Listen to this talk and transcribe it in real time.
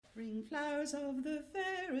Bring flowers of the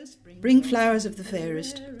fairest, bring flowers of the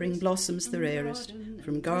fairest, bring blossoms the rarest,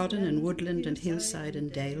 from garden and woodland and hillside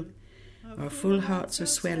and dale. Our full hearts are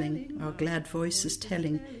swelling, our glad voices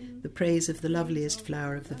telling the praise of the loveliest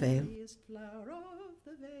flower of the vale.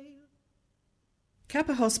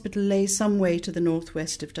 Kappa Hospital lay some way to the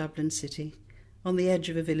northwest of Dublin City, on the edge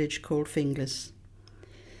of a village called Finglas.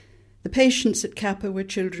 The patients at Kappa were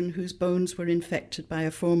children whose bones were infected by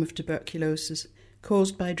a form of tuberculosis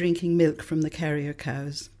caused by drinking milk from the carrier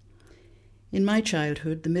cows. In my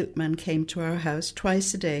childhood, the milkman came to our house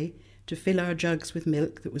twice a day to fill our jugs with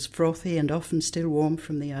milk that was frothy and often still warm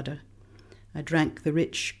from the udder. I drank the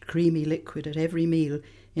rich, creamy liquid at every meal,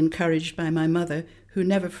 encouraged by my mother, who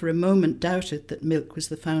never for a moment doubted that milk was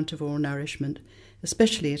the fount of all nourishment,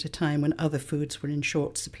 especially at a time when other foods were in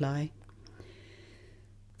short supply.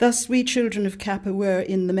 Thus, we children of Kappa were,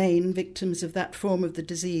 in the main, victims of that form of the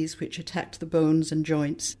disease which attacked the bones and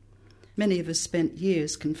joints. Many of us spent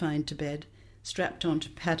years confined to bed, strapped onto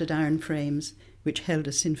padded iron frames, which held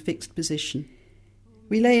us in fixed position.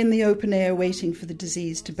 We lay in the open air waiting for the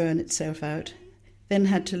disease to burn itself out, then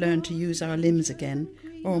had to learn to use our limbs again,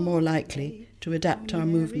 or more likely, to adapt our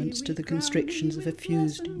movements to the constrictions of a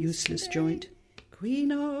fused, useless joint.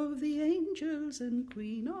 Queen of the angels and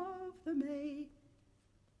Queen of the May.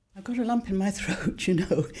 I've got a lump in my throat, you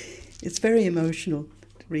know. It's very emotional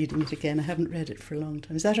reading it again. I haven't read it for a long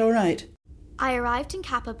time. Is that all right? I arrived in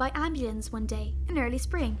Kappa by ambulance one day in early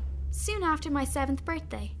spring, soon after my 7th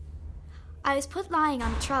birthday. I was put lying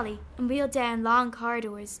on a trolley and wheeled down long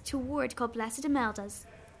corridors to a ward called Blessed Imelda's.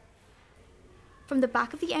 From the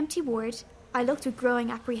back of the empty ward, I looked with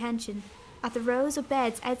growing apprehension at the rows of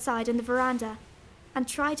beds outside in the veranda and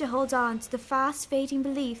tried to hold on to the fast-fading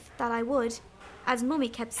belief that I would, as Mummy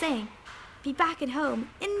kept saying, be back at home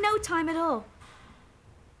in no time at all.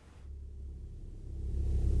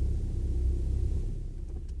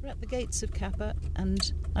 We're at the gates of Kappa,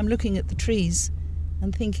 and I'm looking at the trees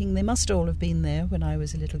and thinking they must all have been there when I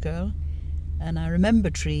was a little girl. And I remember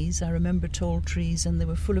trees, I remember tall trees, and they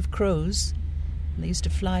were full of crows. And they used to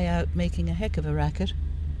fly out making a heck of a racket,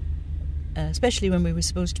 especially when we were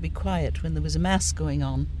supposed to be quiet, when there was a mass going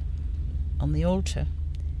on the altar.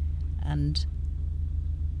 And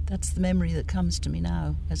that's the memory that comes to me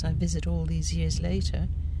now as I visit all these years later.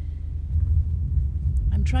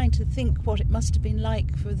 I'm trying to think what it must have been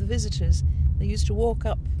like for the visitors. They used to walk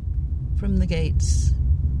up from the gates,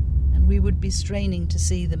 and we would be straining to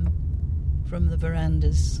see them from the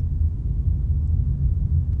verandas.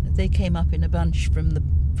 They came up in a bunch from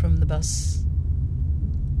the bus,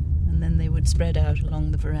 and then they would spread out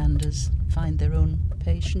along the verandas, find their own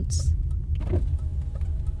patients.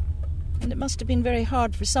 And it must have been very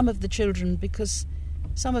hard for some of the children, because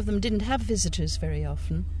some of them didn't have visitors very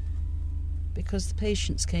often, because the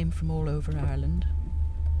patients came from all over Ireland,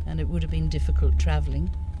 and it would have been difficult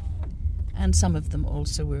travelling. And some of them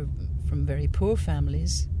also were from very poor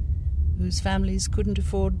families, whose families couldn't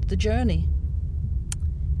afford the journey.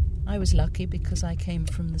 I was lucky because I came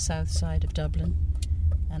from the south side of Dublin,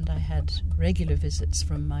 and I had regular visits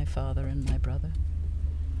from my father and my brother.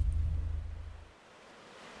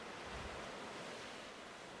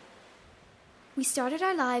 We started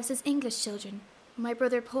our lives as English children, my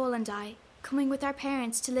brother Paul and I, coming with our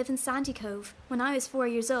parents to live in Sandy Cove when I was 4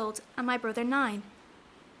 years old and my brother 9.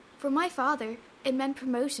 For my father, it meant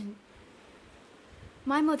promotion.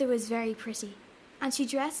 My mother was very pretty, and she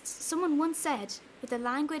dressed, someone once said, with the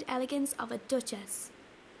languid elegance of a duchess.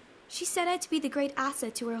 She set out to be the great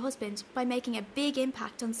asset to her husband by making a big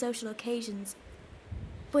impact on social occasions.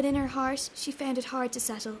 But in her heart, she found it hard to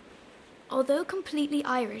settle. Although completely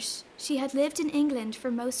Irish, she had lived in England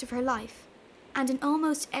for most of her life, and in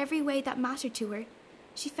almost every way that mattered to her,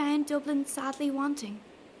 she found Dublin sadly wanting.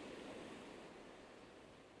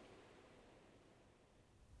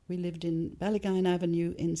 We lived in Ballygine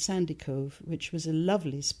Avenue in Sandy Cove, which was a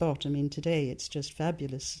lovely spot. I mean, today it's just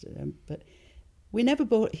fabulous. But he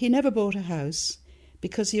never bought a house,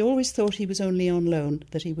 because he always thought he was only on loan,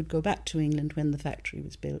 that he would go back to England when the factory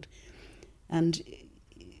was built. And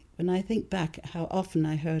when I think back how often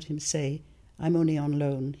I heard him say, I'm only on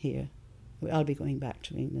loan here. I'll be going back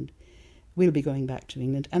to England. We'll be going back to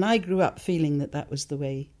England. And I grew up feeling that that was the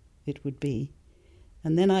way it would be.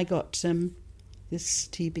 And then I got this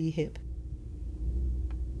TB hip.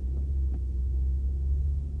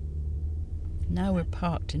 Now we're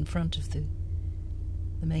parked in front of the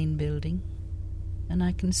main building, and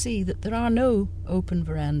I can see that there are no open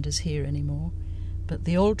verandas here anymore, but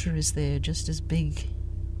the altar is there just as big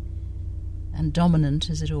and dominant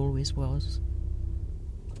as it always was.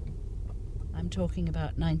 I'm talking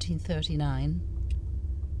about 1939,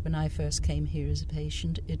 when I first came here as a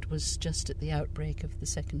patient, it was just at the outbreak of the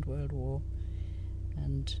Second World War,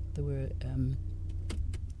 and there were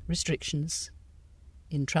restrictions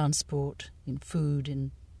in transport, in food,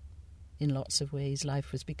 in lots of ways.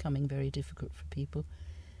 Life was becoming very difficult for people.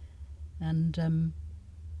 And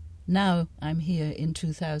now I'm here in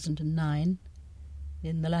 2009,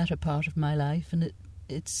 in the latter part of my life, and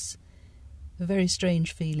it's a very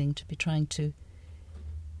strange feeling to be trying to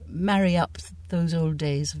marry up those old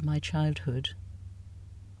days of my childhood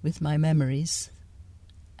with my memories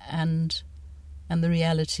and the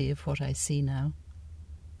reality of what I see now,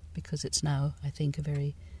 because it's now, I think, a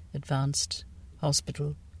very advanced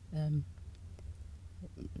hospital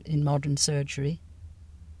in modern surgery.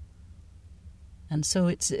 And so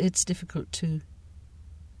it's difficult to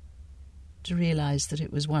realise that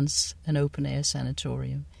it was once an open-air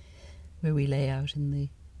sanatorium where we lay out in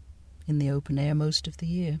the open air most of the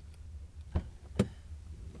year.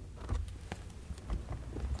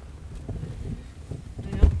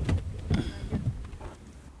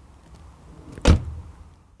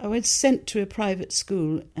 I was sent to a private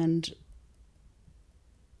school, and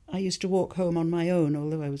I used to walk home on my own,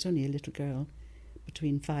 although I was only a little girl,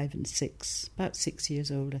 between 5 and 6, about 6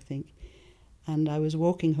 years old, I think. And I was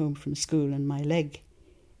walking home from school, and my leg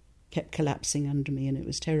kept collapsing under me, and it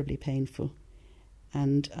was terribly painful.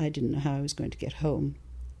 And I didn't know how I was going to get home.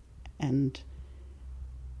 And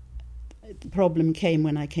the problem came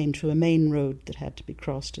when I came to a main road that had to be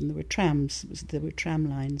crossed, and there were trams, there were tram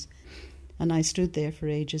lines. And I stood there for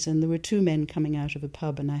ages, and there were 2 men coming out of a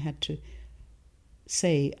pub, and I had to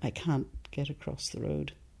say, I can't get across the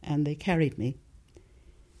road. And they carried me.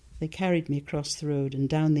 They carried me across the road and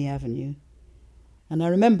down the avenue. And I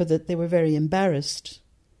remember that they were very embarrassed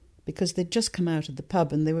because they'd just come out of the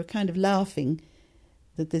pub, and they were kind of laughing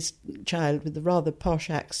that this child with a rather posh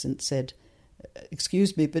accent said,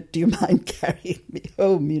 "Excuse me, but do you mind carrying me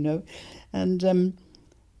home, you know?" And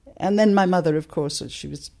then my mother, of course, she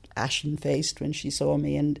was ashen-faced when she saw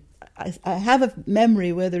me, and I have a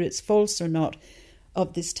memory, whether it's false or not,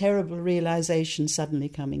 of this terrible realisation suddenly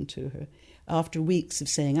coming to her after weeks of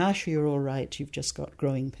saying, "Asha, you're all right, you've just got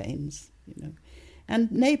growing pains," you know.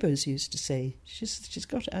 And neighbours used to say, she's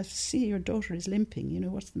got, "I see your daughter is limping, you know,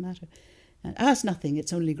 what's the matter?" And it's nothing,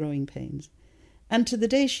 it's only growing pains. And to the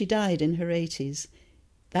day she died in her 80s,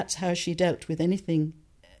 that's how she dealt with anything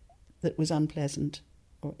that was unpleasant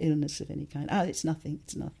or illness of any kind. It's nothing,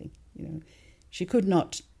 you know. She could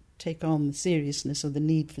not take on the seriousness or the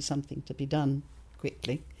need for something to be done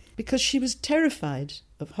quickly, because she was terrified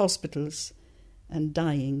of hospitals and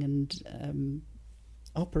dying and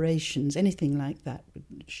operations, anything like that.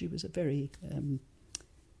 She was a very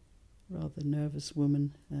rather nervous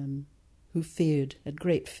woman who had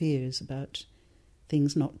great fears about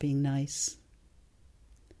things not being nice.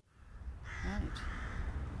 Right.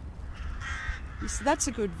 So that's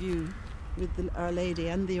a good view with Our Lady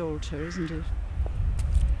and the altar, isn't it?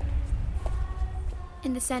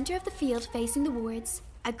 In the centre of the field facing the wards,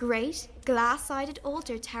 a great glass-sided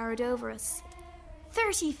altar towered over us,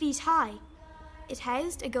 30 feet high. It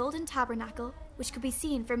housed a golden tabernacle which could be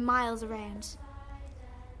seen for miles around.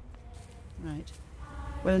 Right.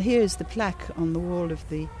 Well, here's the plaque on the wall of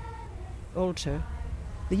the altar.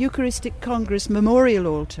 The Eucharistic Congress Memorial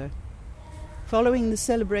Altar. Following the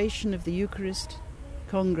celebration of the Eucharist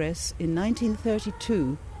Congress in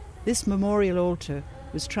 1932, this memorial altar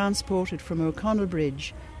was transported from O'Connell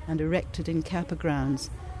Bridge and erected in Kappa grounds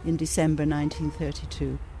in December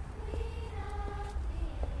 1932.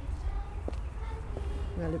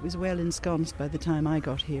 Well, it was well ensconced by the time I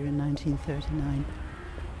got here in 1939.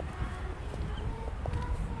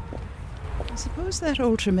 I suppose that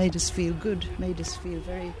altar made us feel good, made us feel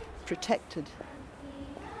very protected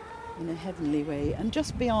in a heavenly way. And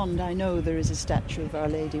just beyond, I know there is a statue of Our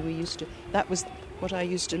Lady. That was what I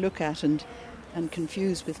used to look at and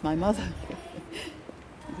confuse with my mother,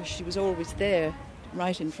 because she was always there,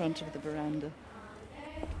 right in front of the veranda.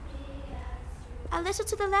 A little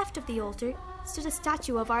to the left of the altar stood a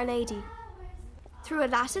statue of Our Lady. Through a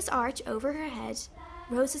lattice arch over her head,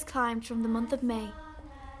 roses climbed from the month of May.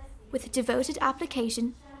 With devoted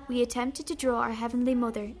application, we attempted to draw our Heavenly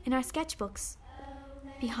Mother in our sketchbooks.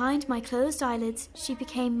 Behind my closed eyelids, she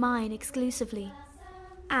became mine exclusively.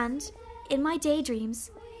 And, in my daydreams,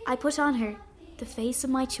 I put on her the face of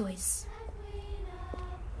my choice.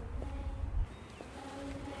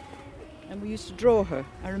 And we used to draw her.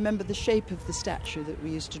 I remember the shape of the statue that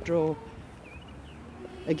we used to draw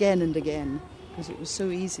again and again, because it was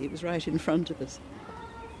so easy, it was right in front of us.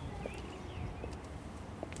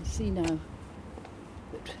 You see now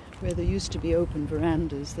that where there used to be open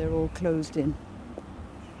verandas, they're all closed in.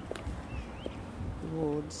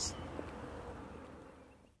 wards.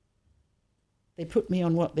 They put me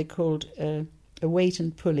on what they called a weight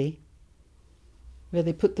and pulley, where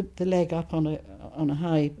they put the leg up on a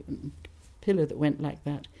high pillar that went like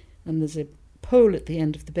that, and there's a pole at the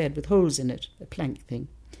end of the bed with holes in it, a plank thing.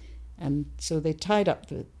 And so they tied up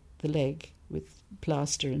the leg with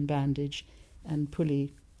plaster and bandage and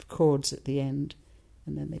pulley cords at the end,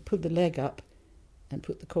 and then they pulled the leg up and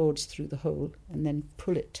put the cords through the hole and then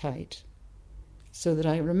pull it tight, so that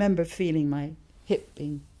I remember feeling my hip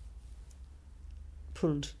being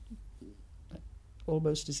pulled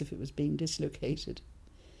almost as if it was being dislocated.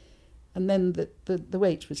 And then the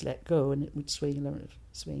weight was let go and it would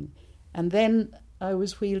swing. And then I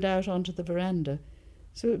was wheeled out onto the veranda.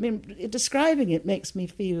 So, I mean, describing it makes me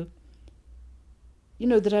feel,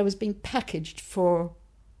 that I was being packaged for,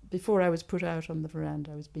 before I was put out on the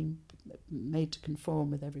veranda, I was being made to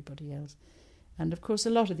conform with everybody else. And, of course, a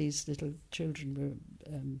lot of these little children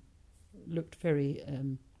were looked very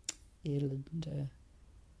ill and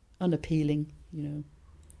unappealing,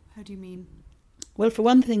 How do you mean? Well, for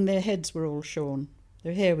one thing, their heads were all shorn.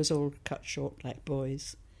 Their hair was all cut short like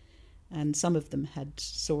boys. And some of them had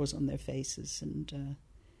sores on their faces,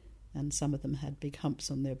 and some of them had big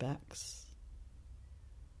humps on their backs.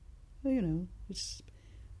 Well, it's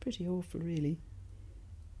pretty awful, really.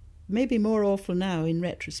 Maybe more awful now in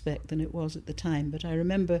retrospect than it was at the time, but I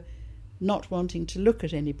remember not wanting to look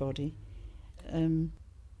at anybody. Can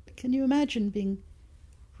you imagine being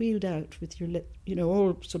wheeled out with your,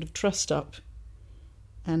 all sort of trussed up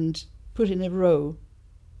and put in a row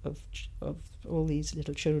of all these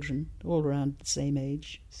little children, all around the same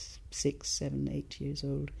age, 6, 7, 8 years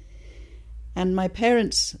old. And my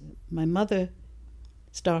parents, my mother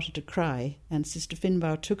started to cry, and Sister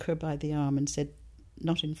Finbar took her by the arm and said,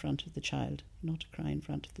 "Not in front of the child, not to cry in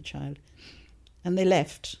front of the child." And they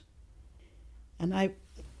left. And I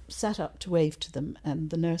sat up to wave to them, and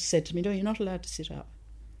the nurse said to me, "No, you're not allowed to sit up.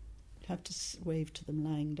 You have to wave to them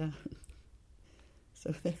lying down."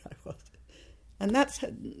 So there I was. And that's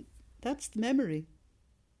the memory.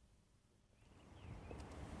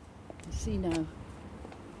 You see now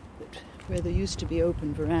that where there used to be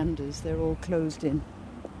open verandas, they're all closed in.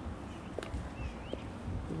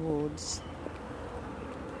 The wards.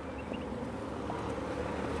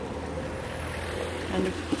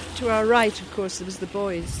 And to our right, of course, there was the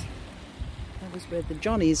boys. That was where the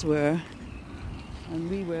Johnnies were. And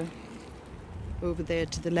we were over there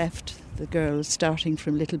to the left, the girls, starting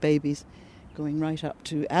from little babies, going right up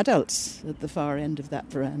to adults at the far end of that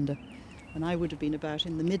veranda. And I would have been about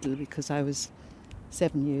in the middle because I was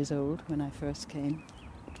 7 years old when I first came.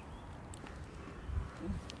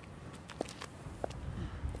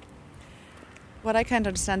 What I can't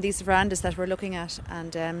understand, these verandas that we're looking at,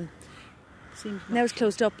 and now it's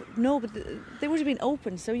closed up. No, but they would have been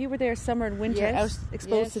open, so you were there summer and winter, out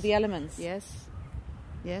exposed to the elements. Yes,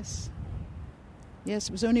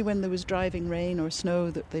 it was only when there was driving rain or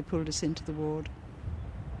snow that they pulled us into the ward.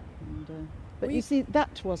 And, but you see,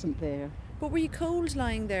 that wasn't there. But were you cold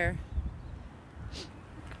lying there?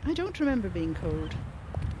 I don't remember being cold.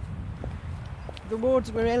 The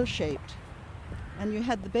wards were L-shaped, and you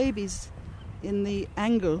had the babies in the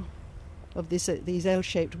angle of these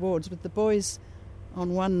L-shaped wards, with the boys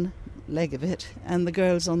on one leg of it and the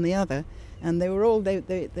girls on the other, and they were all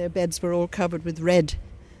their beds were all covered with red,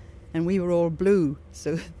 and we were all blue.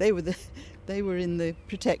 So they were in the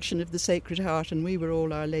protection of the Sacred Heart, and we were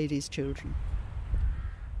all Our Lady's children.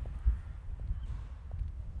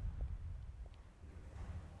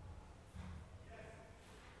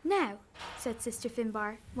 "Now," said Sister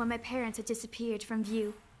Finbar, when my parents had disappeared from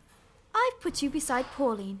view, "I've put you beside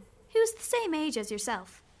Pauline, who's the same age as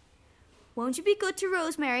yourself. Won't you be good to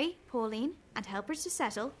Rosemary, Pauline, and help her to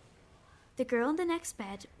settle?" The girl in the next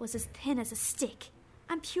bed was as thin as a stick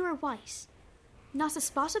and pure white. Not a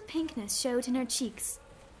spot of pinkness showed in her cheeks.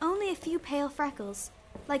 Only a few pale freckles,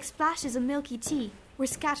 like splashes of milky tea, were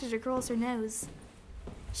scattered across her nose.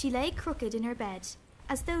 She lay crooked in her bed,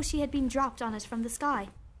 as though she had been dropped on it from the sky.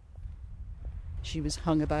 She was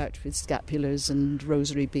hung about with scapulars and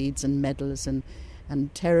rosary beads and medals, and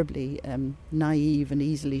terribly naive and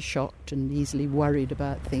easily shocked and easily worried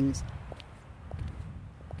about things.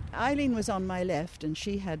 Eileen was on my left, and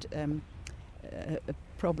she had a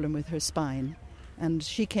problem with her spine, and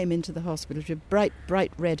she came into the hospital. She had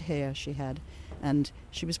bright red hair she had, and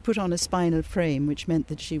she was put on a spinal frame, which meant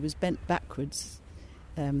that she was bent backwards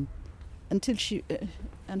until she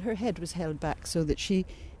and her head was held back, so that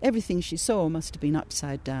everything she saw must have been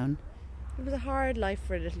upside down. It was a hard life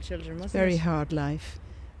for little children, wasn't it? Very hard life.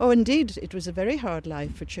 Oh, indeed, it was a very hard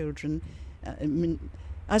life for children. I mean,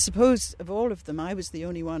 I suppose of all of them, I was the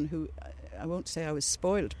only one who, I won't say I was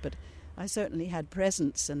spoiled, but I certainly had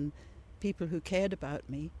presents and people who cared about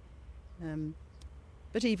me.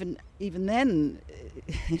 But even then,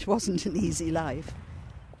 it wasn't an easy life.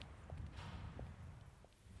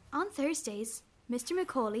 On Thursdays, Mr.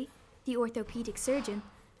 Macaulay, the orthopaedic surgeon,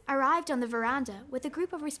 arrived on the veranda with a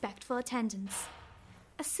group of respectful attendants.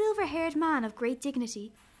 A silver-haired man of great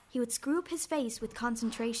dignity, he would screw up his face with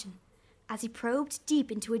concentration as he probed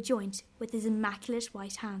deep into a joint with his immaculate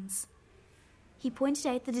white hands. He pointed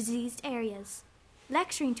out the diseased areas,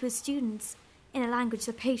 lecturing to his students in a language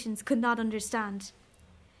the patients could not understand.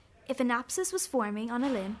 If an abscess was forming on a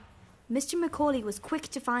limb, Mr. Macaulay was quick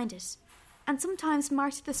to find it, and sometimes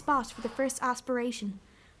marked the spot for the first aspiration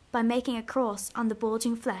by making a cross on the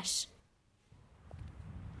bulging flesh.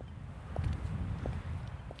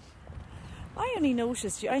 I only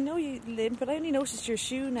noticed you. I know you limp, but I only noticed your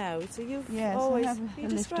shoe now. So you've yes, always... I have a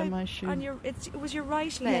lift on my shoe. It was your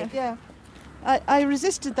right leg. Yeah. I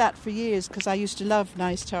resisted that for years because I used to love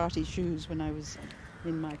nice tarty shoes when I was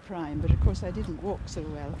in my prime, but of course I didn't walk so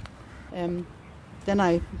well. Then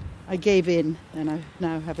I gave in, and I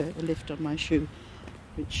now have a lift on my shoe,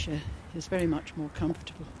 which is very much more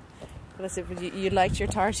comfortable. Well, that's it. You liked your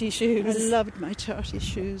tarty shoes? I loved my tarty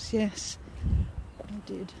shoes, yes, I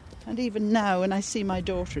did. And even now, when I see my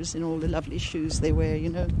daughters in all the lovely shoes they wear,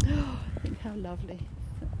 I think how lovely.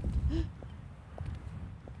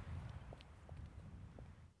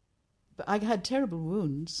 But I had terrible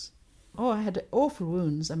wounds. Oh, I had awful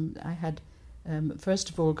wounds. I had,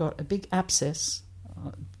 first of all, got a big abscess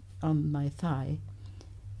on my thigh,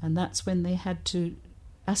 and that's when they had to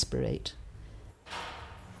aspirate.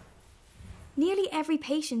 Nearly every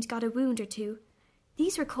patient got a wound or two.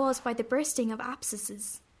 These were caused by the bursting of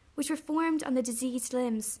abscesses, which were formed on the diseased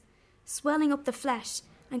limbs, swelling up the flesh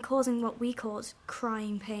and causing what we called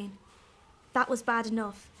crying pain. That was bad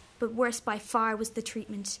enough, but worse by far was the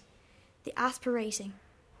treatment, the aspirating,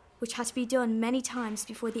 which had to be done many times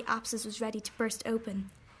before the abscess was ready to burst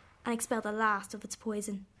open and expel the last of its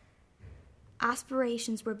poison.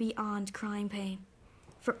 Aspirations were beyond crying pain,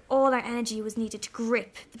 for all our energy was needed to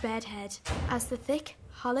grip the bedhead as the thick,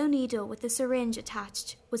 hollow needle with the syringe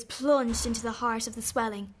attached was plunged into the heart of the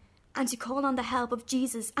swelling, and to call on the help of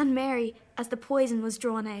Jesus and Mary as the poison was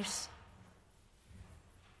drawn out.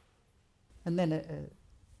 And then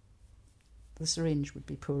the syringe would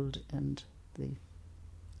be pulled and the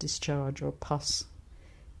discharge or pus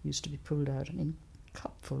used to be pulled out in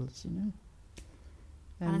cupfuls, And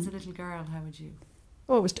as a little girl, how would you?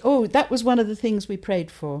 That was one of the things we prayed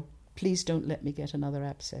for. Please don't let me get another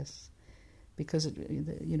abscess. Because,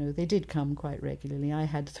 they did come quite regularly. I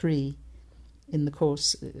had 3 in the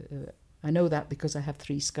course. I know that because I have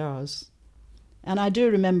 3 scars. And I do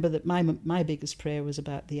remember that my biggest prayer was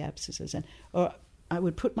about the abscesses. Or I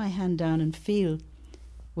would put my hand down and feel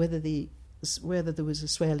whether there was a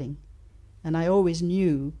swelling. And I always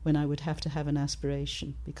knew when I would have to have an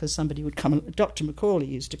aspiration because somebody would come. Dr. Macaulay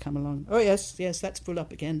used to come along. Oh, yes, that's full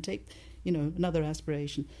up again. Take, another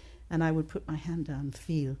aspiration. And I would put my hand down and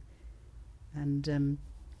feel and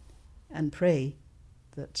pray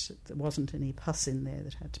that there wasn't any pus in there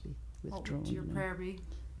that had to be withdrawn. What would your prayer be?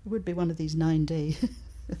 It would be one of these 9-day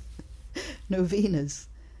novenas.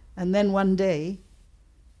 And then one day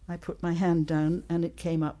I put my hand down and it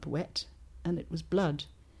came up wet and it was blood.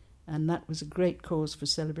 And that was a great cause for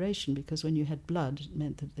celebration because when you had blood, it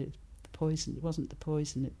meant that the poison, it wasn't the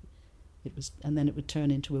poison, it was, and then it would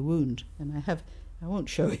turn into a wound. And I won't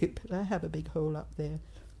show you, but I have a big hole up there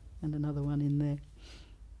and another one in there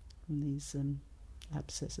from these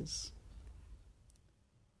abscesses.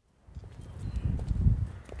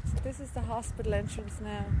 So this is the hospital entrance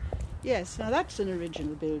now. Yes, now that's an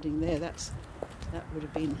original building there. That would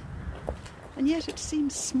have been, and yet it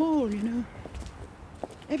seems small,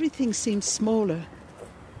 Everything seems smaller.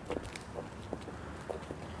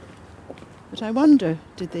 But I wonder,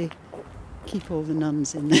 did they keep all the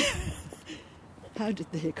nuns in there? How did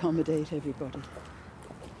they accommodate everybody?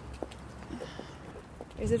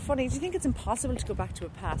 Is it funny? Do you think it's impossible to go back to a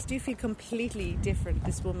past? Do you feel completely different,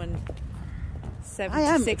 this woman,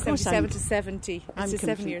 76, 77 to 70? I'm just completely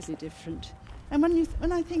 7 years different. And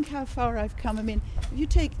when I think how far I've come, I mean, if you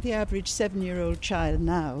take the average 7-year-old child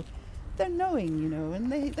now, they're knowing,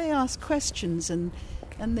 and they ask questions and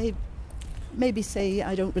they maybe say,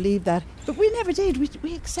 I don't believe that. But we never did.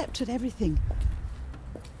 We accepted everything.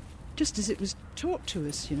 Just as it was taught to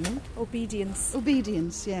us, Obedience.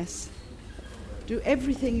 Obedience, yes. Do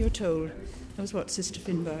everything you're told. That was what Sister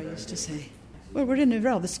Finbar used to say. Well, we're in a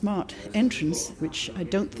rather smart entrance, which I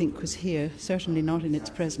don't think was here, certainly not in its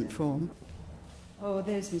present form. Oh,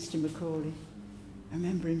 there's Mr. Macaulay. I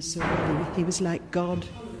remember him so well. He was like God.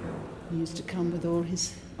 He used to come with all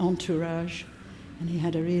his entourage, and he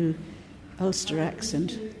had a real Ulster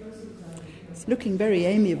accent. Looking very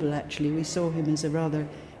amiable, actually. We saw him as a rather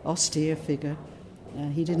austere figure.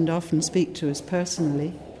 He didn't often speak to us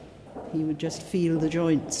personally. He would just feel the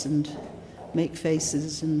joints and make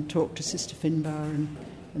faces and talk to Sister Finbar and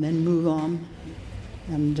then move on.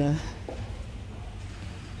 And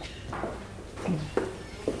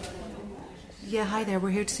yeah, hi there.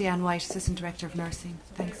 We're here to see Anne White, Assistant Director of Nursing.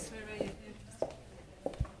 Thanks.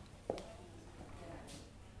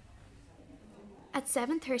 At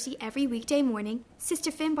 7:30 every weekday morning,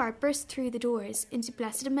 Sister Finbar burst through the doors into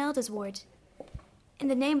Blessed Imelda's ward. In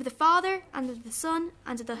the name of the Father, and of the Son,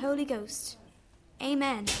 and of the Holy Ghost.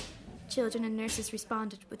 Amen. Children and nurses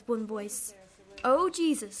responded with one voice. O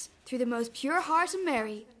Jesus, through the most pure heart of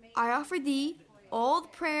Mary, I offer thee all the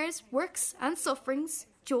prayers, works, and sufferings,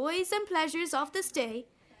 joys and pleasures of this day,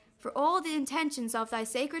 for all the intentions of thy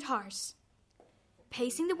sacred heart.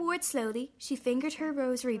 Pacing the ward slowly, she fingered her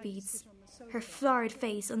rosary beads, her florid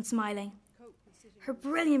face unsmiling, her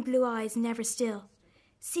brilliant blue eyes never still,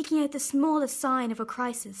 seeking out the smallest sign of a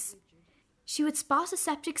crisis. She would spot a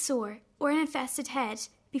septic sore or an infested head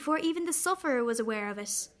before even the sufferer was aware of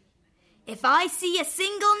it. If I see a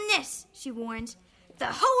single nit, she warned, the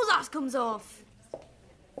whole lot comes off.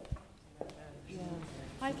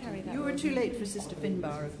 I'll carry that. you were too late for Sister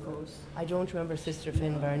Finbar, of course. I don't remember Sister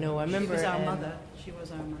Finbar, no. I remember... She was our mother. She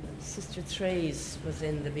was our mother. Sister Trace was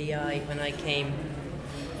in the BI when I came.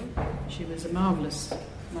 She was a marvellous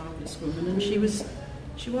woman, and she was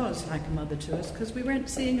like a mother to us, because we weren't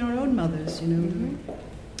seeing our own mothers, you know.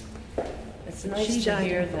 Mm-hmm. It's nice to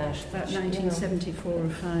hear that. About 1974 or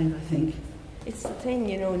 5, I think. It's the thing,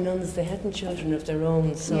 you know, nuns, they hadn't children of their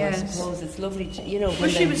own, so yes. I suppose it's lovely to, you know... Well,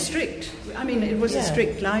 she was strict. I mean, it was a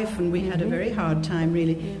strict life, and we had a very hard time,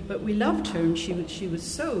 really. Yeah. But we loved her, and she was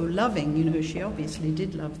so loving, you know. She obviously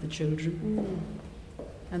did love the children.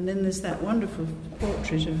 And then there's that wonderful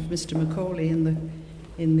portrait of Mr. Macaulay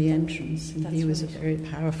in the entrance, and he was a very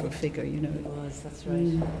powerful figure, you know. He was, that's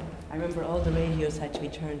right. I remember all the radios had to be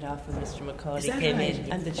turned off when Mr. Macaulay came in,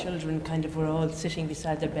 and the children kind of were all sitting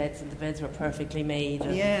beside their beds, and the beds were perfectly made.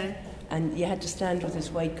 And you had to stand with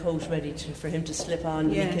his white coat ready for him to slip on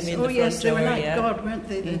when he came in the front door. Oh yes, they were like God, weren't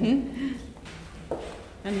they? Mm-hmm.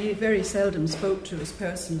 And he very seldom spoke to us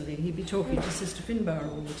personally. He'd be talking to Sister Finbar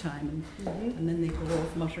all the time, and then they'd go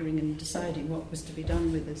off muttering and deciding what was to be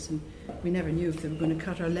done with us, and we never knew if they were going to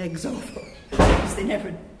cut our legs off, because they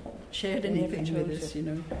never shared anything with us, you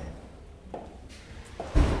know.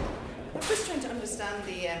 I'm just trying to understand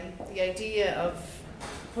the idea of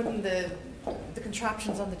putting the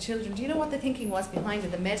contraptions on the children. Do you know what the thinking was behind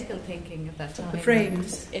it, the medical thinking at that time? The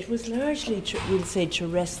frames. It was largely, we'll say, to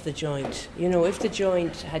rest the joint. You know, if the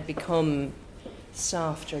joint had become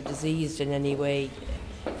soft or diseased in any way,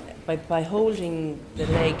 by holding the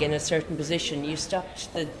leg in a certain position, you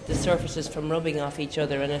stopped the surfaces from rubbing off each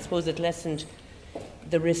other, and I suppose it lessened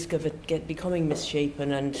the risk of it becoming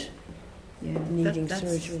misshapen and needing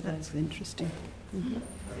surgery. That's interesting. Mm-hmm.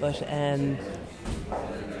 But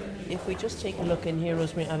if we just take a look in here,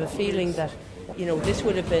 Rosemary, I have a feeling that, you know, this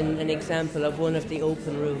would have been an example of one of the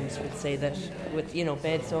open rooms, we'd say, that with, you know,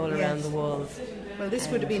 beds all around the walls. Well, this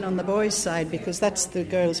would have been on the boys' side, because that's the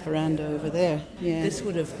girls' veranda over there. Yeah. This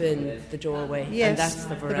would have been the doorway, yes, and that's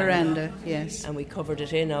the veranda. The veranda, yes. And we covered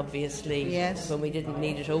it in, obviously, when we didn't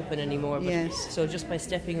need it open anymore. But so just by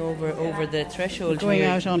stepping over the threshold, going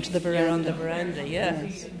out onto the veranda. You're on the veranda,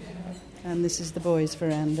 Yes. And this is the boys'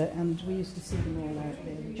 veranda, and we used to see them all out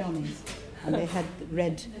there, the Johnnies, and they had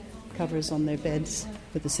red covers on their beds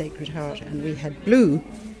with the Sacred Heart, and we had blue,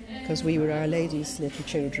 because we were Our Lady's little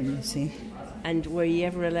children, you see. And were you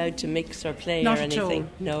ever allowed to mix or play Not or anything? At all.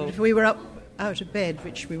 No. But if we were up out of bed,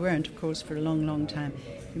 which we weren't, of course, for a long, long time,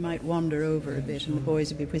 we might wander over a bit, and the boys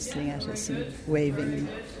would be whistling at us and waving.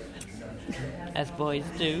 As boys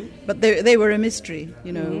do. But they were a mystery,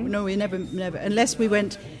 you know. No, we never, unless we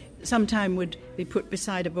went... Sometime would be put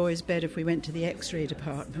beside a boy's bed if we went to the X-ray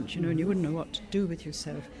department, you know, and you wouldn't know what to do with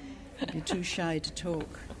yourself. You'd be too shy to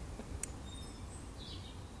talk.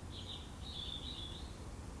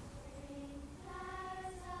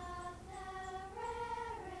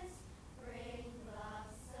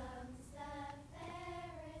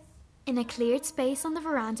 In a cleared space on the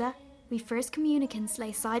veranda, we first communicants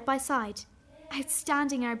lay side by side,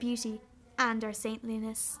 outstanding our beauty and our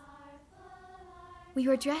saintliness. We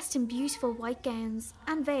were dressed in beautiful white gowns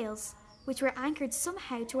and veils, which were anchored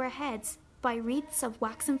somehow to our heads by wreaths of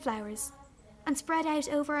waxen flowers, and spread out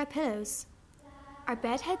over our pillows. Our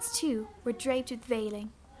bedheads too were draped with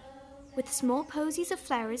veiling, with small posies of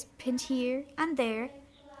flowers pinned here and there,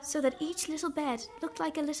 so that each little bed looked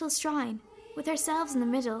like a little shrine, with ourselves in the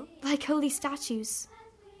middle, like holy statues.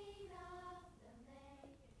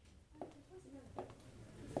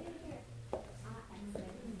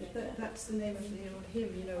 That's the name of the old hymn,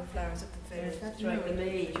 Flowers of the Fair. That's right, the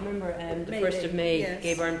May. Do you remember the 1st of May? Yes.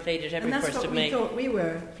 Gay Byrne played it every 1st of May. And that's what we thought we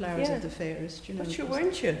were, Flowers of the Fairs. Do you know? But you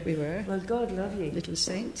weren't you? We were. Well, God love you. Little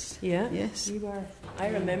saints. Yeah. Yes. You were. I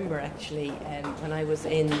remember actually when I was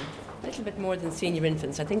in a little bit more than senior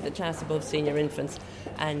infants, I think the class above senior infants,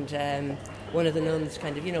 and one of the nuns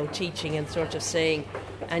kind of, teaching and sort of saying,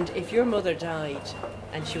 and if your mother died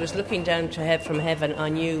and she was looking down from heaven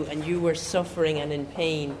on you and you were suffering and in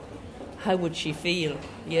pain, how would she feel?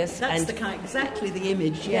 Yes, that's exactly the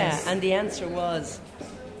image. Yes, yeah, and the answer was,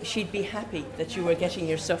 she'd be happy that you were getting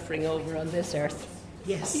your suffering over on this earth.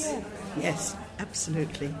 Yes, yeah. Yes,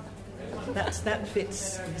 absolutely. That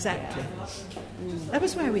fits exactly. That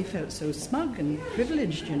was why we felt so smug and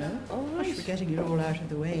privileged, Oh, right. Gosh, we're getting it all out of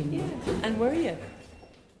the way. Yeah. And were you?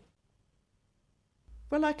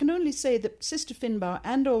 Well, I can only say that Sister Finbar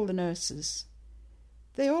and all the nurses,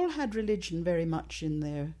 they all had religion very much in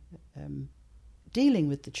their dealing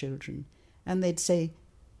with the children. And they'd say,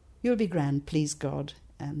 "You'll be grand, please God,"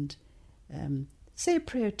 and say a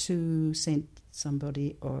prayer to Saint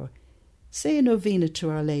somebody, or say a novena to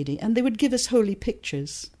Our Lady. And they would give us holy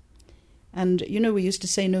pictures. And, we used to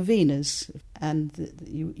say novenas, and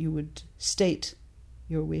you would state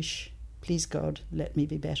your wish, "Please God, let me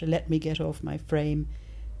be better, let me get off my frame."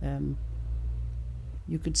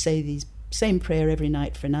 You could say the same prayer every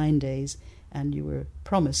night for 9 days, and you were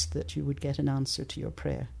promised that you would get an answer to your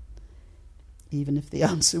prayer, even if the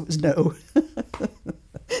answer was no.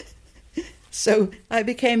 So I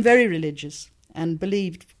became very religious and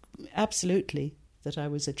believed absolutely that I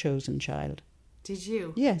was a chosen child. Did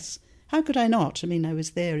you? Yes. How could I not? I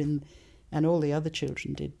was there, and all the other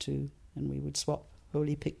children did too, and we would swap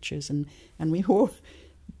holy pictures, and we wore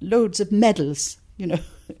loads of medals,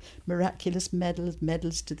 miraculous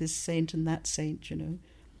medals to this saint and that saint,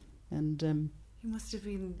 and you must have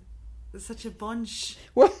been such a bunch.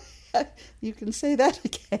 Well, you can say that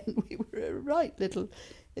again. We were a right little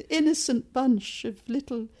innocent bunch of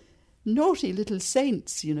little naughty little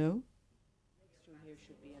saints, Here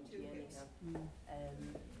should be empty anyhow.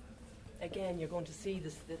 Again, you're going to see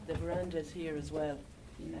the verandas here as well.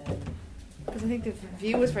 Because I think the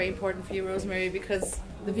view was very important for you, Rosemary, because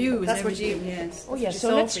the view was that's what you. Yes. Oh yeah.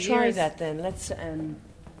 So let's try that then. Let's.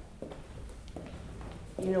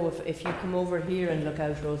 If you come over here and look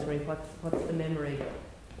out, Rosemary, what's the memory?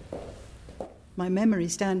 My memory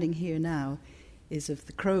standing here now is of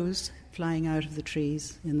the crows flying out of the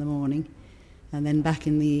trees in the morning, and then back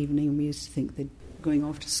in the evening. We used to think they'd going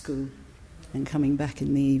off to school and coming back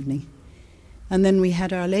in the evening. And then we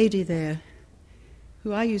had Our Lady there,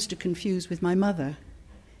 who I used to confuse with my mother,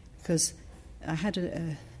 because I had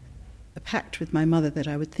a pact with my mother that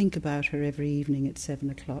I would think about her every evening at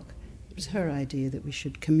 7:00. It was her idea that we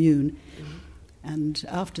should commune. Mm-hmm. And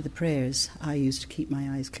after the prayers, I used to keep my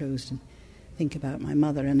eyes closed and think about my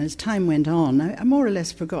mother. And as time went on, I more or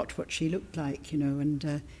less forgot what she looked like,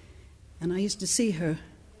 and I used to see her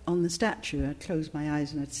on the statue. I'd close my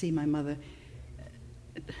eyes and I'd see my mother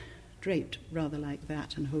draped rather like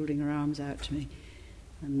that and holding her arms out to me.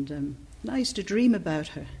 And I used to dream about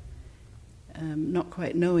her, not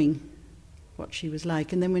quite knowing what she was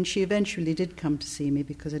like. And then when she eventually did come to see me,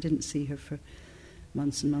 because I didn't see her for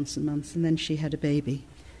months and months and months, and then she had a baby,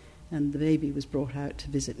 and the baby was brought out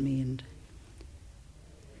to visit me, and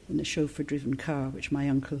in a chauffeur-driven car, which my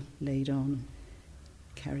uncle laid on,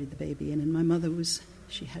 carried the baby in. And my mother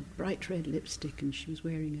she had bright red lipstick, and she was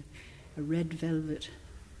wearing a red velvet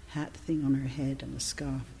hat thing on her head and a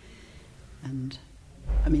scarf. And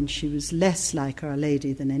she was less like Our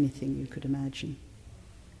Lady than anything you could imagine.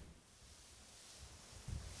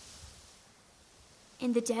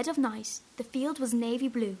 In the dead of night, the field was navy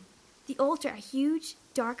blue, the altar a huge,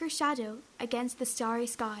 darker shadow against the starry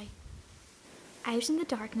sky. Out in the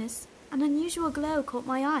darkness, an unusual glow caught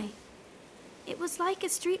my eye. It was like a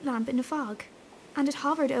street lamp in a fog, and it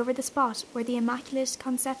hovered over the spot where the Immaculate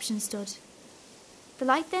Conception stood. The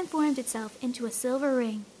light then formed itself into a silver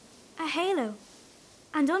ring, a halo,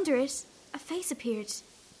 and under it, a face appeared.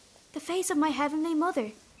 The face of my Heavenly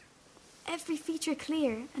Mother, every feature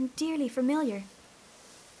clear and dearly familiar.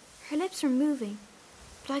 Her lips were moving,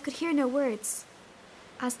 but I could hear no words.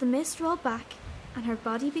 As the mist rolled back and her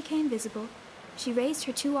body became visible, she raised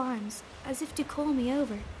her 2 arms as if to call me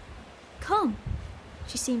over. "Come,"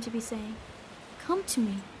 she seemed to be saying. "Come to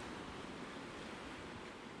me."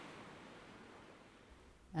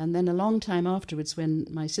 And then a long time afterwards, when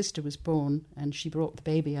my sister was born and she brought the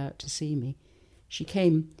baby out to see me, she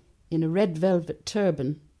came in a red velvet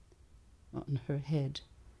turban on her head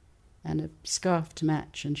and a scarf to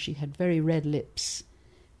match, and she had very red lips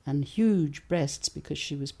and huge breasts because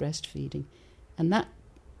she was breastfeeding. And that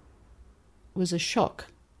was a shock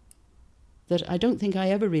that I don't think I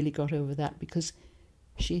ever really got over that, because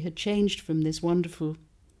she had changed from this wonderful,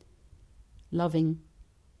 loving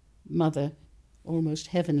mother, almost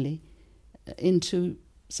heavenly, into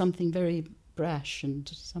something very brash and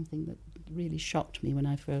something that really shocked me when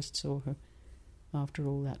I first saw her after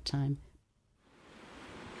all that time.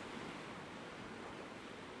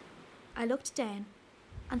 I looked down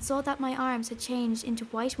and saw that my arms had changed into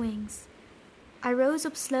white wings. I rose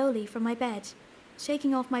up slowly from my bed,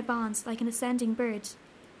 shaking off my bonds like an ascending bird.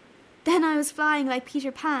 Then I was flying like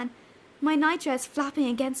Peter Pan, my nightdress flapping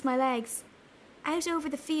against my legs, out over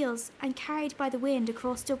the fields and carried by the wind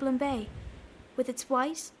across Dublin Bay, with its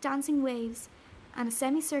white, dancing waves and a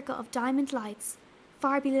semicircle of diamond lights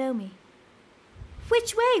far below me.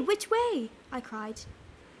 "Which way? Which way?" I cried.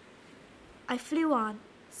 I flew on,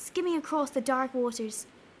 skimming across the dark waters,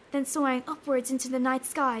 then soaring upwards into the night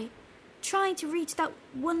sky, trying to reach that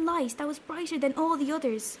one light that was brighter than all the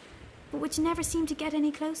others, but which never seemed to get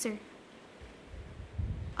any closer.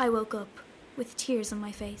 I woke up with tears on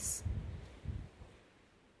my face.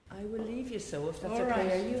 I will leave you so, if that's All okay.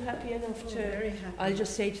 right. Are you happy enough to... Very happy. I'll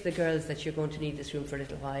just say to the girls that you're going to need this room for a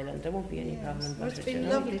little while, and there won't be any problem Well, about it's it. been you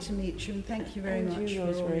know? lovely to meet you, and thank you very And much you, for all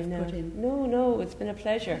Rosemary, you've now. put in. No, it's been a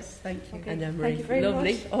pleasure. Yes, thank you. And I'm Thank you very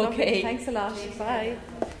lovely. much. Okay. Lovely. Thanks a lot. Bye.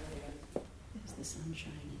 There's the sun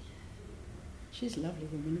shining. She's a lovely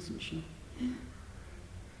woman, isn't she?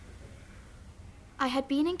 I had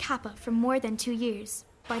been in Kappa for more than 2 years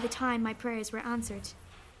by the time my prayers were answered.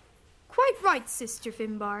 "Quite right, Sister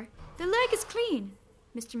Finbar. The leg is clean,"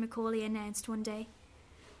 Mr. Macaulay announced one day,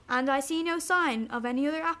 "and I see no sign of any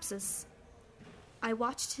other abscess." I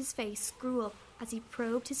watched his face screw up as he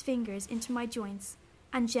probed his fingers into my joints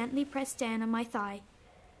and gently pressed down on my thigh,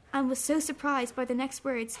 and was so surprised by the next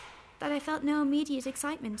words that I felt no immediate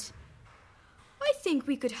excitement. "I think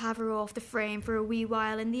we could have her off the frame for a wee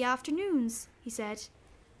while in the afternoons," he said,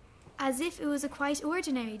 as if it was a quite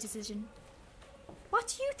ordinary decision. "What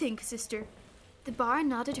do you think, sister?" The bar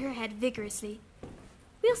nodded her head vigorously.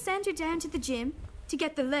 "We'll send her down to the gym to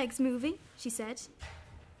get the legs moving," she said.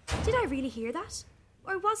 Did I really hear that?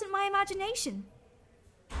 Or was it my imagination?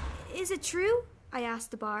 "Is it true?" I asked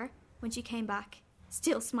the bar when she came back,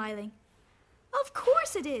 still smiling. "Of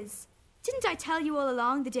course it is. Didn't I tell you all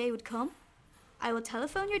along the day would come? I will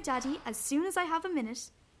telephone your daddy as soon as I have a minute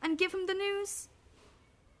and give him the news."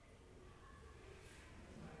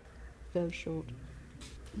 Fell short.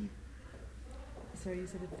 Sorry, you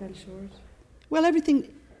said it fell short? Well,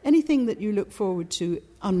 anything that you look forward to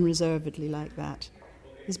unreservedly like that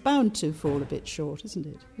is bound to fall a bit short, isn't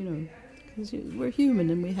it? You know, because we're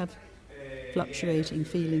human and we have fluctuating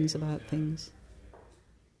feelings about things.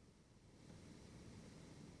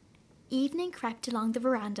 Evening crept along the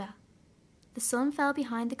veranda. The sun fell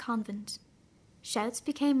behind the convent. Shouts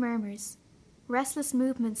became murmurs. Restless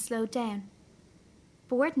movements slowed down.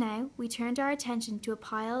 Bored now, we turned our attention to a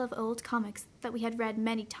pile of old comics that we had read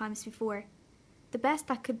many times before, the best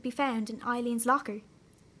that could be found in Eileen's locker.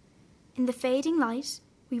 In the fading light,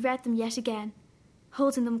 we read them yet again,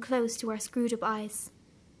 holding them close to our screwed-up eyes.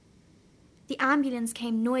 The ambulance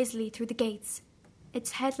came noisily through the gates,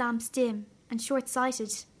 its headlamps dim and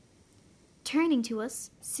short-sighted. Turning to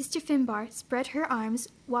us, Sister Finbar spread her arms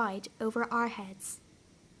wide over our heads.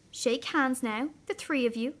 "Shake hands now, the 3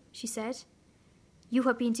 of you," she said. "You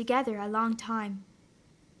have been together a long time."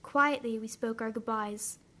 Quietly we spoke our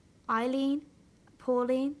goodbyes. Eileen,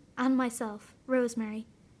 Pauline, and myself, Rosemary,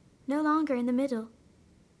 no longer in the middle.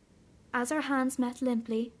 As our hands met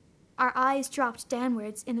limply, our eyes dropped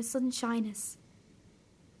downwards in a sudden shyness.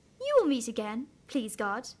 "You will meet again, please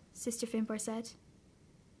God," Sister Finbar said.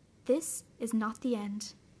 "This is not the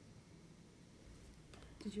end."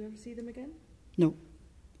 Did you ever see them again? No,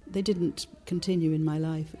 they didn't continue in my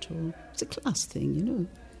life at all. It's a class thing, you know.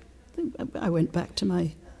 I went back to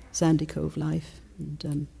my Sandy Cove life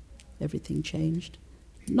and everything changed.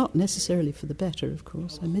 Not necessarily for the better, of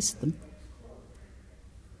course. I missed them.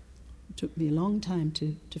 It took me a long time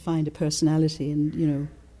to find a personality and, you know,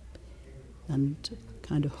 and to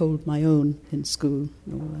kind of hold my own in school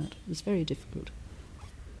and all that. It was very difficult.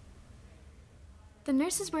 The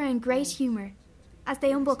nurses were in great humour as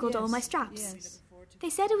they unbuckled all my straps. Yes.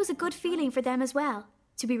 They said it was a good feeling for them as well,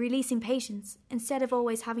 to be releasing patients instead of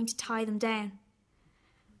always having to tie them down.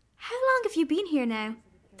 "How long have you been here now?"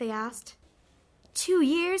 they asked. 2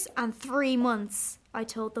 years and 3 months, I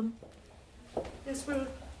told them. Yes, well,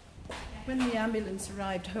 when the ambulance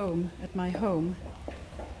arrived home, at my home,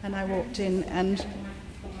 and I walked in and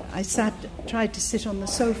I tried to sit on the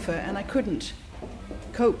sofa, and I couldn't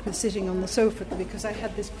cope with sitting on the sofa because I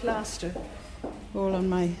had this plaster all on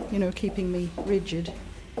my, keeping me rigid.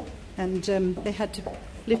 And they had to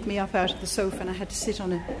lift me up out of the sofa, and I had to sit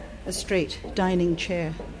on a straight dining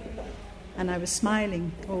chair. And I was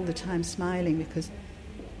smiling all the time,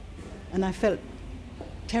 and I felt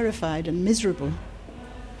terrified and miserable.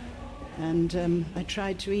 And I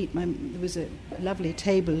tried to eat. There was a lovely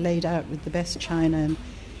table laid out with the best china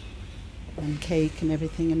and cake and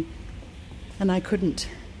everything, and I couldn't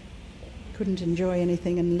enjoy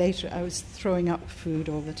anything. And later I was throwing up food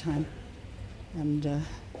all the time. And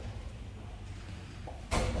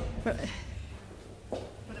but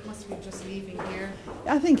it must have been just leaving here.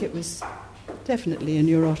 I think it was definitely a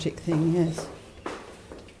neurotic thing, yes.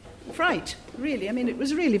 Fright, really. I mean, it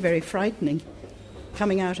was really very frightening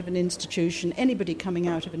coming out of an institution. Anybody coming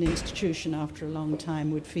out of an institution after a long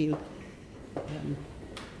time would feel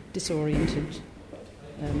disoriented,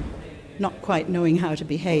 not quite knowing how to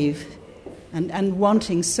behave, and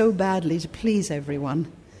wanting so badly to please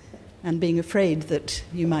everyone, and being afraid that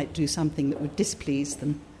you might do something that would displease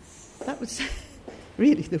them. That was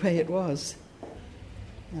really the way it was.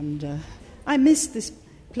 And I missed this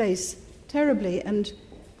place terribly, and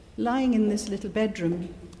lying in this little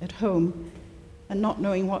bedroom at home and not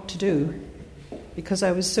knowing what to do, because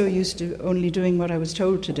I was so used to only doing what I was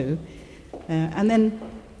told to do. And then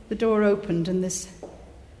the door opened, and this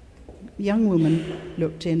young woman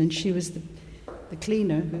looked in, and she was the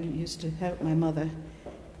cleaner who used to help my mother.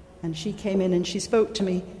 And she came in and she spoke to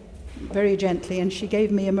me very gently, and she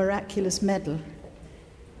gave me a miraculous medal.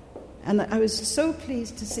 And I was so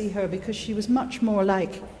pleased to see her, because she was much more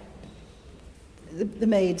like the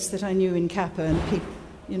maids that I knew in Kappa and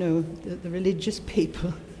the religious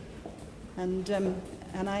people. And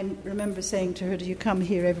I remember saying to her, "Do you come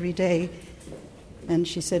here every day?" And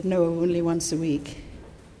she said, "No, only once a week."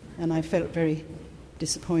 And I felt very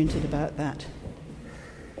disappointed about that.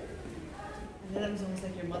 And that was almost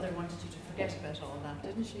like your mother wanted you to forget about all that,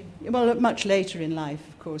 didn't she? Well, much later in life,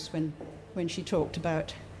 of course, when she talked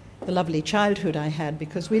about the lovely childhood I had,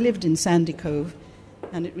 because we lived in Sandy Cove,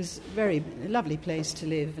 and it was a lovely place to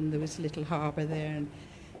live, and there was a little harbour there,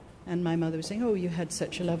 and my mother was saying, "Oh, you had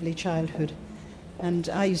such a lovely childhood." And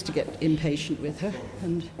I used to get impatient with her,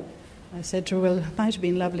 and I said to her, "Well, it might have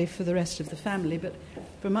been lovely for the rest of the family, but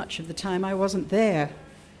for much of the time I wasn't there."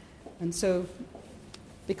 And so,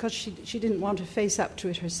 because she didn't want to face up to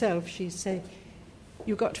it herself, she'd say,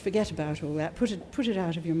 "You've got to forget about all that, put it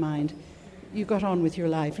out of your mind. You got on with your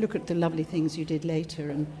life, look at the lovely things you did later,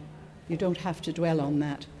 and you don't have to dwell on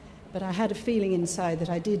that." But I had a feeling inside that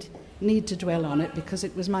I did need to dwell on it, because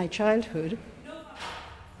it was my childhood.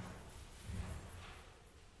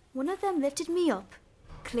 One of them lifted me up,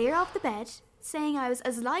 clear off the bed, saying I was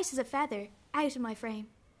as light as a feather, out of my frame.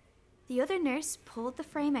 The other nurse pulled the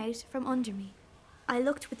frame out from under me. I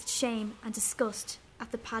looked with shame and disgust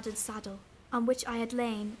at the padded saddle on which I had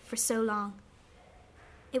lain for so long.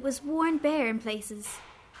 It was worn bare in places,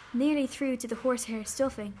 nearly through to the horsehair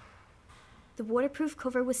stuffing. The waterproof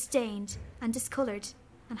cover was stained and discoloured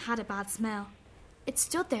and had a bad smell. It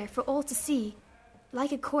stood there for all to see,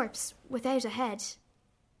 like a corpse without a head.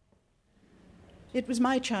 It was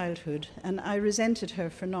my childhood, and I resented her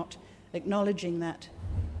for not acknowledging that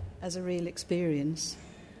as a real experience.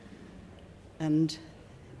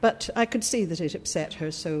 But I could see that it upset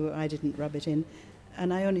her, so I didn't rub it in.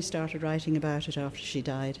 And I only started writing about it after she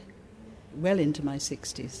died, well into my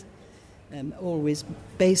 60s, always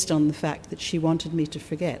based on the fact that she wanted me to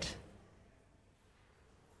forget.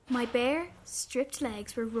 My bare, stripped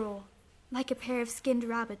legs were raw, like a pair of skinned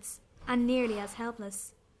rabbits, and nearly as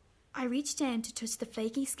helpless. I reached down to touch the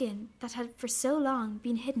flaky skin that had for so long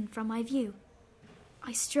been hidden from my view.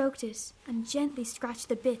 I stroked it and gently scratched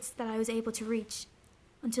the bits that I was able to reach,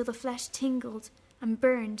 until the flesh tingled and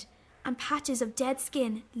burned, and patches of dead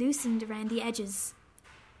skin loosened around the edges.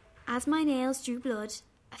 As my nails drew blood,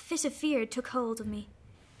 a fit of fear took hold of me,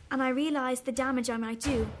 and I realised the damage I might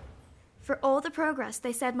do. For all the progress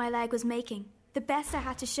they said my leg was making, the best I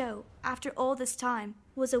had to show, after all this time,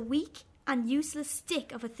 was a weak and useless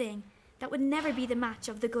stick of a thing that would never be the match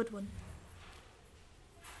of the good one.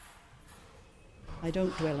 I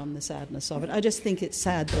don't dwell on the sadness of it. I just think it's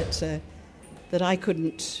sad that I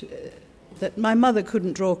couldn't, that my mother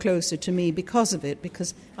couldn't draw closer to me because of it,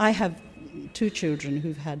 because I have 2 children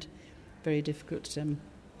who've had very difficult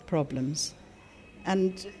problems.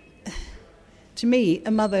 And to me,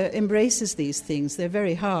 a mother embraces these things. They're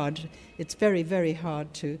very hard. It's very, very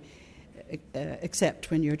hard to accept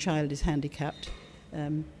when your child is handicapped.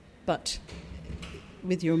 But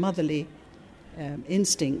with your motherly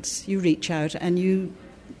instincts, you reach out and you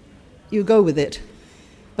go with it.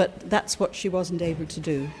 But that's what she wasn't able to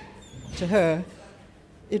do. To her,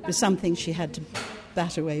 it was something she had to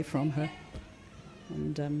bat away from her.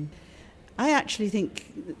 And I actually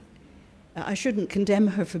think I shouldn't condemn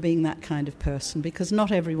her for being that kind of person, because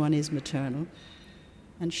not everyone is maternal.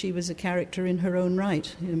 And she was a character in her own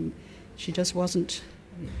right. She just wasn't,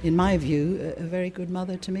 in my view, a very good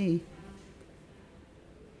mother to me.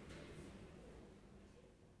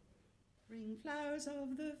 Bring flowers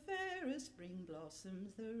of the fairest, bring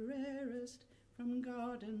blossoms the rarest, from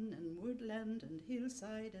garden and woodland and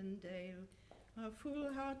hillside and dale. Our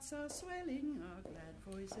full hearts are swelling, our glad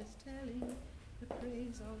voices telling the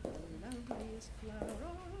praise of the loveliest flower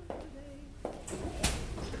of the day. Well,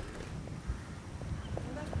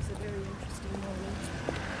 that was a very interesting morning.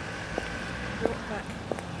 Brought back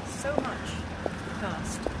so much of the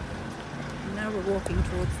past. And now we're walking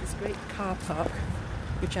towards this great car park,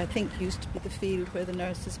 which I think used to be the field where the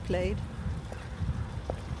nurses played.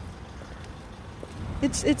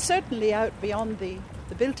 It's certainly out beyond the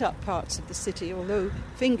built-up parts of the city, although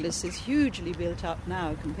Finglas is hugely built up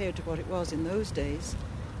now compared to what it was in those days.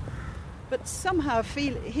 But somehow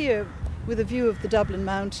feel here, with a view of the Dublin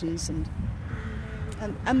mountains and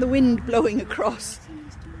the wind blowing across,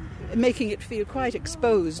 making it feel quite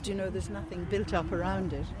exposed, there's nothing built up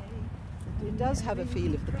around it. It does have a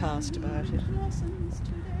feel of the past about it.